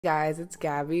Guys, it's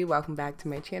Gabby. Welcome back to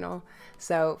my channel.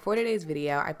 So for today's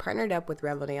video, I partnered up with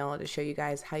Revel to show you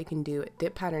guys how you can do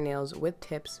dip pattern nails with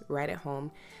tips right at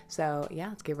home. So yeah,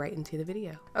 let's get right into the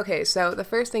video. Okay, so the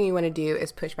first thing you want to do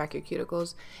is push back your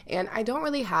cuticles, and I don't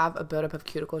really have a buildup of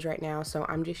cuticles right now, so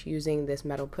I'm just using this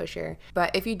metal pusher.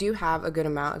 But if you do have a good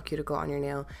amount of cuticle on your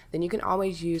nail, then you can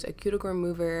always use a cuticle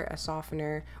remover, a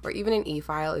softener, or even an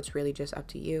e-file. It's really just up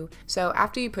to you. So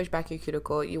after you push back your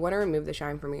cuticle, you want to remove the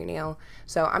shine from your nail.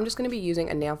 So I'm just going to be using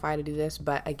a nail file to do this,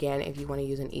 but again, if you want to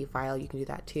use an e-file, you can do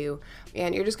that too.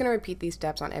 And you're just going to repeat these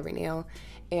steps on every nail.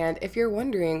 And if you're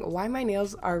wondering why my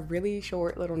nails are really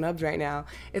short little nubs right now,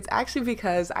 it's actually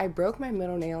because I broke my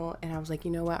middle nail and I was like,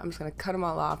 you know what, I'm just going to cut them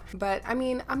all off. But I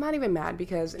mean, I'm not even mad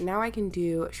because now I can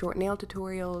do short nail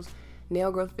tutorials,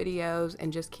 nail growth videos,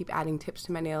 and just keep adding tips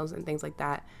to my nails and things like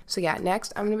that. So yeah,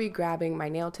 next I'm gonna be grabbing my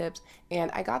nail tips, and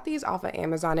I got these off of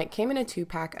Amazon. It came in a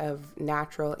 2-pack of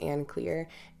natural and clear,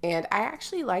 and I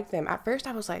actually liked them. At first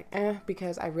I was like,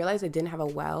 because I realized I didn't have a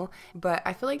well, but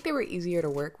I feel like they were easier to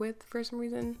work with for some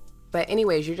reason. But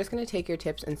anyways, you're just going to take your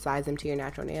tips and size them to your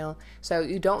natural nail. So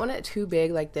you don't want it too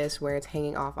big like this where it's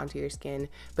hanging off onto your skin,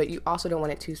 but you also don't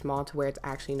want it too small to where it's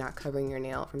actually not covering your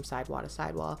nail from sidewall to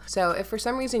sidewall. So if for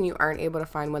some reason you aren't able to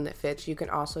find one that fits, you can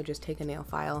also just take a nail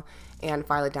file and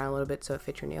file it down a little bit so it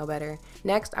fits your nail better.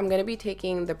 Next, I'm going to be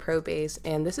taking the Pro Base,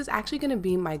 and this is actually going to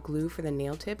be my glue for the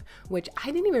nail tip, which I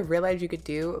didn't even realize you could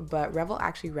do, but Revel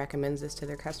actually recommends this to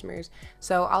their customers.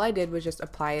 So all I did was just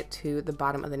apply it to the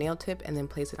bottom of the nail tip and then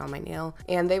place it on my nail.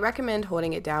 And they recommend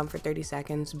holding it down for 30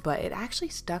 seconds, but it actually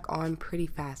stuck on pretty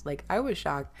fast. Like, I was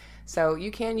shocked. So you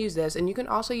can use this, and you can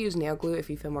also use nail glue if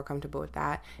you feel more comfortable with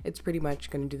that. It's pretty much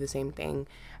going to do the same thing.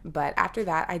 But after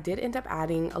that, I did end up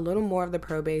adding a little more of the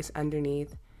Pro Base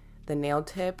underneath the nail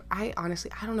tip. I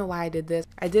don't know why I did this.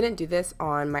 I didn't do this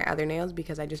on my other nails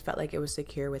because I just felt like it was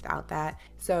secure without that.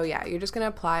 So yeah, you're just gonna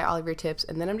apply all of your tips,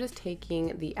 and then I'm just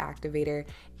taking the activator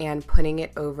and putting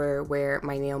it over where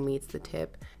my nail meets the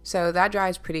tip. So that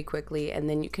dries pretty quickly, and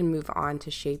then you can move on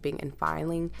to shaping and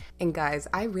filing. And guys,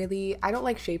 I don't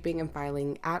like shaping and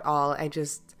filing at all.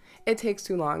 It takes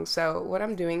too long. So what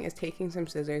I'm doing is taking some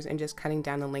scissors and just cutting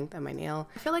down the length of my nail.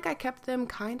 I feel like I kept them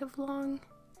kind of long.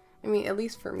 I mean, at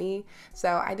least for me.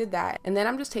 So I did that. And then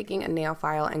I'm just taking a nail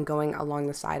file and going along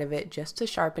the side of it just to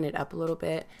sharpen it up a little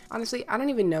bit. Honestly, I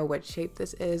don't even know what shape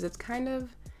this is.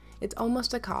 It's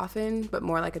almost a coffin, but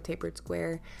more like a tapered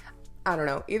square. I don't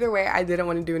know. Either way, I didn't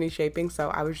want to do any shaping,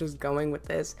 so I was just going with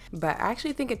this. But I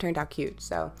actually think it turned out cute.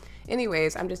 So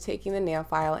anyways, I'm just taking the nail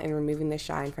file and removing the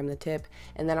shine from the tip.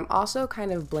 And then I'm also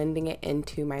kind of blending it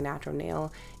into my natural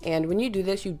nail. And when you do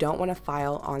this, you don't want to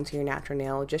file onto your natural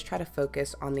nail. Just try to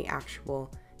focus on the actual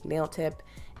nail tip.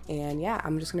 And yeah,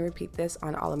 I'm just going to repeat this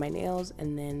on all of my nails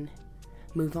and then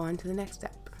move on to the next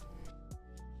step.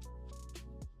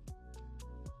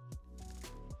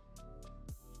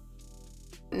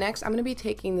 Next, I'm going to be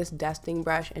taking this dusting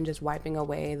brush and just wiping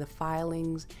away the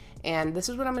filings, and this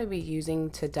is what I'm going to be using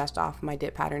to dust off my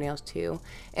dip pattern nails too.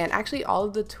 And actually all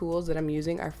of the tools that I'm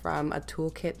using are from a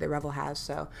toolkit that Revel has,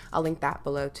 so I'll link that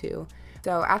below too.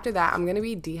 So after that, I'm going to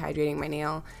be dehydrating my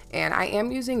nail, and I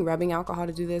am using rubbing alcohol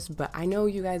to do this, but I know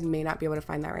you guys may not be able to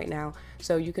find that right now,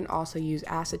 so you can also use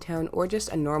acetone or just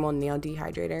a normal nail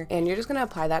dehydrator, and you're just going to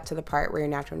apply that to the part where your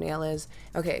natural nail is.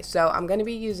 Okay, so I'm going to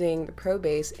be using the Pro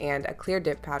Base and a clear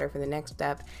dip powder for the next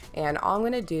step, and all I'm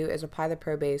going to do is apply the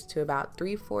Pro Base to about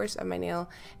 3/4 of my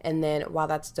nail, and then while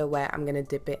that's still wet, I'm going to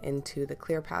dip it into the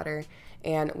clear powder.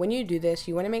 And when you do this,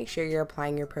 you want to make sure you're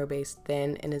applying your Pro Base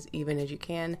thin and as even as you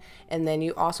can, and then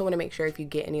you also want to make sure if you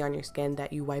get any on your skin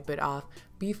that you wipe it off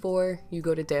before you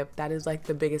go to dip. That is like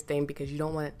the biggest thing, because you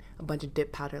don't want a bunch of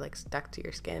dip powder like stuck to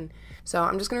your skin. So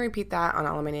I'm just going to repeat that on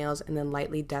all of my nails and then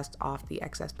lightly dust off the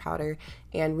excess powder.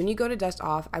 And when you go to dust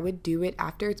off, I would do it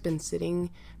after it's been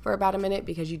sitting for about a minute,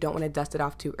 because you don't want to dust it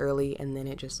off too early and then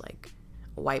it just like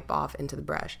wipe off into the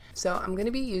brush. So I'm going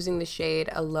to be using the shade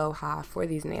Aloha for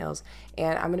these nails,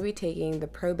 and I'm going to be taking the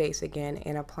Pro Base again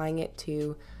and applying it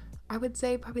to, I would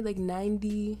say probably like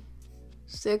 96%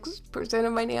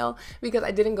 of my nail, because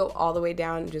I didn't go all the way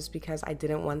down just because I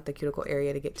didn't want the cuticle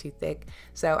area to get too thick.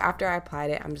 So after I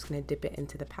applied it, I'm just going to dip it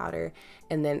into the powder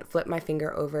and then flip my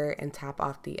finger over and tap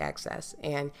off the excess.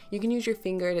 And you can use your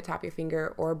finger to tap your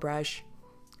finger or a brush.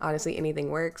 Honestly,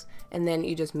 anything works. And then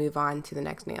you just move on to the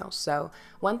next nail. So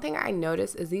one thing I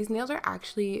noticed is these nails are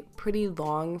actually pretty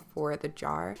long for the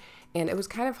jar, and it was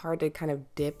kind of hard to kind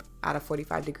of dip at a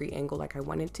 45-degree angle like I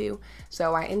wanted to.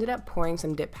 So I ended up pouring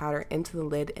some dip powder into the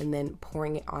lid and then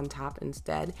pouring it on top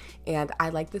instead. And I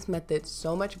like this method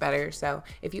so much better. So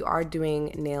if you are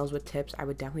doing nails with tips, I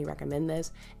would definitely recommend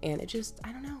this. And it just,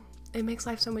 I don't know, it makes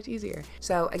life so much easier.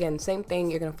 So again, same thing,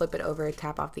 you're gonna flip it over,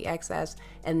 tap off the excess,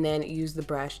 and then use the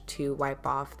brush to wipe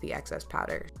off the excess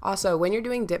powder. Also, when you're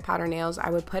doing dip powder nails, I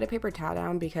would put a paper towel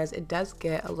down because it does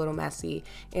get a little messy,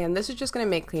 and this is just gonna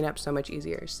make cleanup so much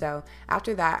easier. So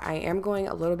after that, I am going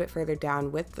a little bit further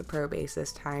down with the Pro Base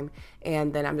this time,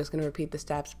 and then I'm just gonna repeat the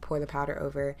steps, pour the powder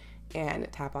over,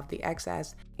 and tap off the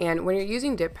excess. And when you're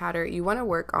using dip powder, you want to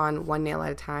work on one nail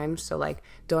at a time. So like,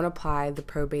 don't apply the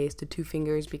Pro Base to 2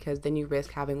 fingers because then you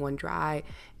risk having one dry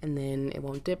and then it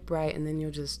won't dip right and then you'll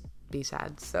just be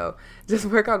sad. So just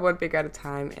work on one finger at a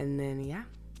time, and then yeah,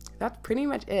 that's pretty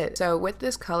much it. So with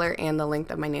this color and the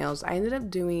length of my nails, I ended up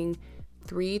doing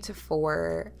 3 to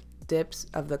 4 dips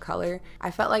of the color.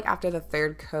 I felt like after the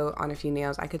 3rd coat on a few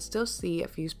nails, I could still see a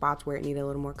few spots where it needed a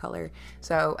little more color.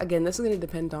 So again, this is going to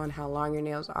depend on how long your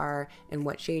nails are and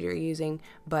what shade you're using,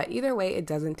 but either way, it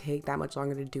doesn't take that much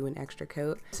longer to do an extra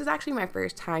coat. This is actually my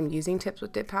first time using tips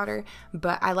with dip powder,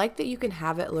 but I like that you can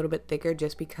have it a little bit thicker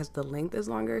just because the length is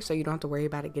longer, so you don't have to worry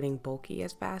about it getting bulky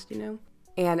as fast, you know?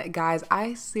 And guys,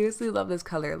 I seriously love this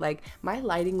color. Like, my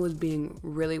lighting was being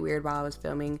really weird while I was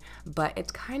filming, but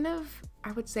it's kind of,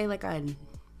 I would say, like a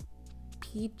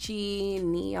peachy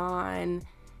neon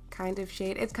kind of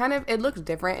shade. It's kind of, it looks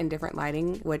different in different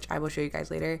lighting, which I will show you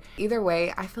guys later. Either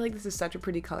way, I feel like this is such a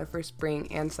pretty color for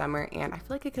spring and summer, and I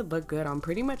feel like it could look good on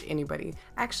pretty much anybody.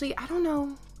 Actually, I don't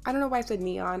know why I said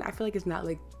neon. I feel like it's not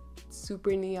like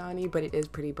super neon-y, but it is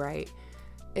pretty bright.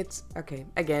 It's okay.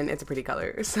 Again, it's a pretty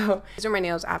color. So these are my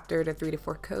nails after the 3 to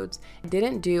 4 coats. I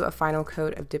didn't do a final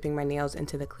coat of dipping my nails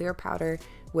into the clear powder,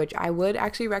 which I would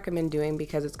actually recommend doing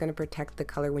because it's going to protect the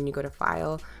color when you go to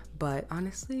file. But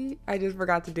honestly, I just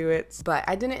forgot to do it. But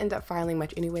I didn't end up filing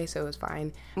much anyway, so it was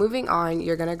fine. Moving on,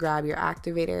 you're going to grab your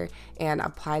activator and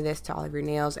apply this to all of your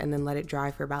nails and then let it dry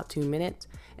for about 2 minutes.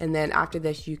 And then after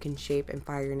this, you can shape and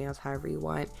file your nails however you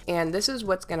want. And this is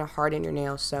what's going to harden your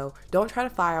nails. So don't try to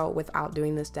file without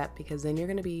doing this step because then you're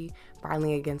going to be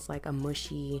filing against like a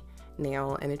mushy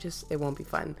nail and it won't be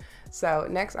fun. So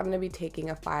next, I'm going to be taking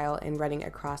a file and running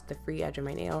across the free edge of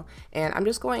my nail, and I'm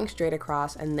just going straight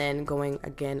across and then going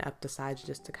again up the sides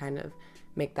just to kind of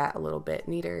make that a little bit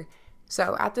neater.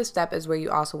 So at this step is where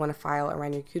you also want to file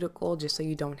around your cuticle just so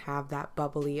you don't have that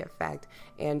bubbly effect,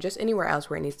 and just anywhere else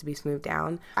where it needs to be smoothed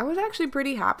down. I was actually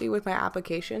pretty happy with my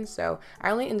application, so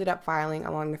I only ended up filing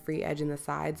along the free edge and the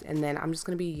sides, and then I'm just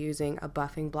going to be using a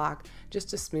buffing block just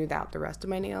to smooth out the rest of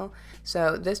my nail.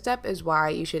 So this step is why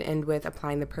you should end with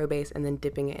applying the Pro Base and then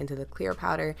dipping it into the clear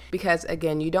powder, because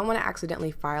again, you don't want to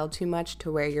accidentally file too much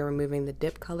to where you're removing the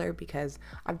dip color, because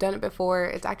I've done it before.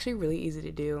 It's actually really easy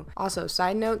to do. Also,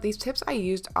 side note, these tips I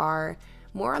used are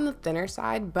more on the thinner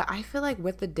side, but I feel like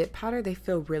with the dip powder, they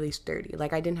feel really sturdy.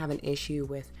 Like, I didn't have an issue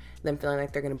with them feeling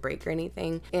like they're gonna break or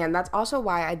anything. And that's also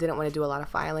why I didn't want to do a lot of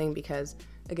filing, because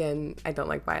again, I don't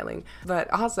like filing.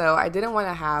 But also, I didn't want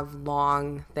to have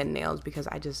long, thin nails because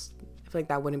I feel like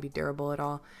that wouldn't be durable at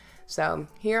all. So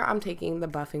here I'm taking the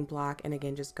buffing block and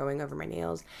again just going over my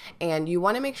nails, and you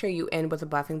want to make sure you end with a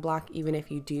buffing block even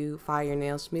if you do file your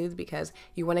nails smooth, because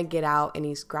you want to get out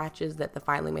any scratches that the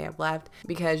filing may have left,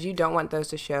 because you don't want those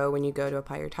to show when you go to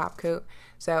apply your top coat.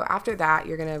 So after that,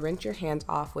 you're going to rinse your hands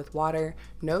off with water,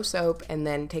 no soap, and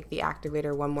then take the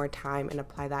activator one more time and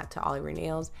apply that to all of your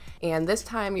nails. And this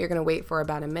time you're going to wait for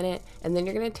about a minute, and then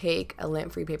you're going to take a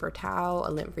lint-free paper towel,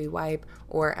 a lint-free wipe,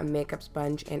 or a makeup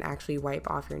sponge and actually wipe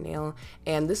off your nail.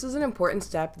 And this is an important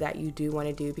step that you do want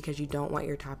to do because you don't want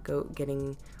your top coat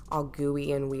getting all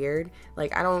gooey and weird.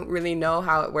 Like, I don't really know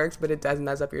how it works, but it does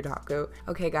mess up your top coat.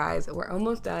 Okay guys, we're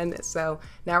almost done. So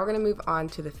now we're gonna move on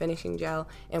to the finishing gel,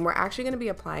 and we're actually gonna be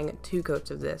applying 2 coats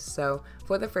of this. So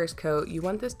for the first coat, you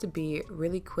want this to be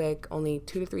really quick, only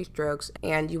 2 to 3 strokes,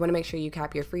 and you wanna make sure you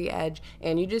cap your free edge,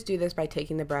 and you just do this by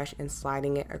taking the brush and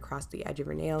sliding it across the edge of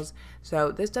your nails.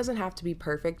 So this doesn't have to be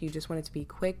perfect, you just want it to be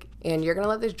quick, and you're gonna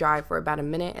let this dry for about a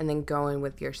minute and then go in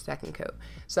with your second coat.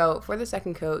 So for the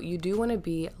second coat, you do wanna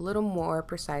be a little more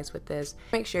precise with this.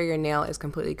 Make sure your nail is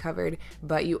completely covered,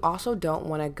 but you also don't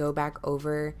want to go back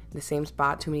over the same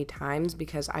spot too many times,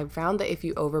 because I've found that if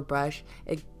you overbrush,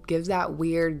 it gives that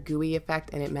weird gooey effect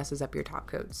and it messes up your top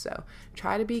coat. So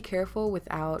try to be careful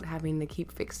without having to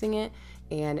keep fixing it,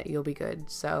 and you'll be good.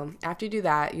 So after you do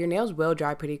that, your nails will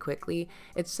dry pretty quickly.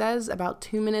 It says about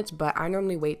 2 minutes, but I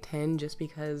normally wait 10 just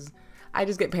because I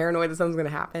just get paranoid that something's gonna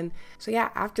happen. So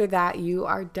yeah, after that, you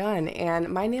are done. And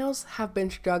my nails have been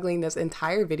struggling this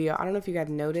entire video. I don't know if you guys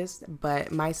noticed, but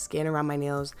my skin around my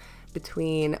nails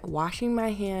between washing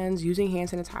my hands, using hand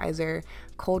sanitizer,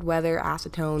 cold weather,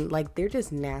 acetone, like they're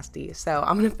just nasty. So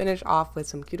I'm gonna finish off with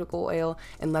some cuticle oil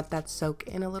and let that soak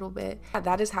in a little bit.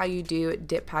 That is how you do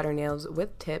dip powder nails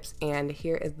with tips, and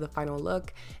here is the final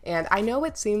look. And I know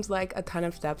it seems like a ton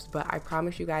of steps, but I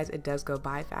promise you guys it does go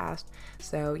by fast.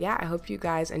 So yeah, I hope you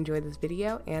guys enjoyed this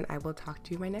video, and I will talk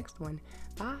to you in my next one.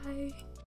 Bye!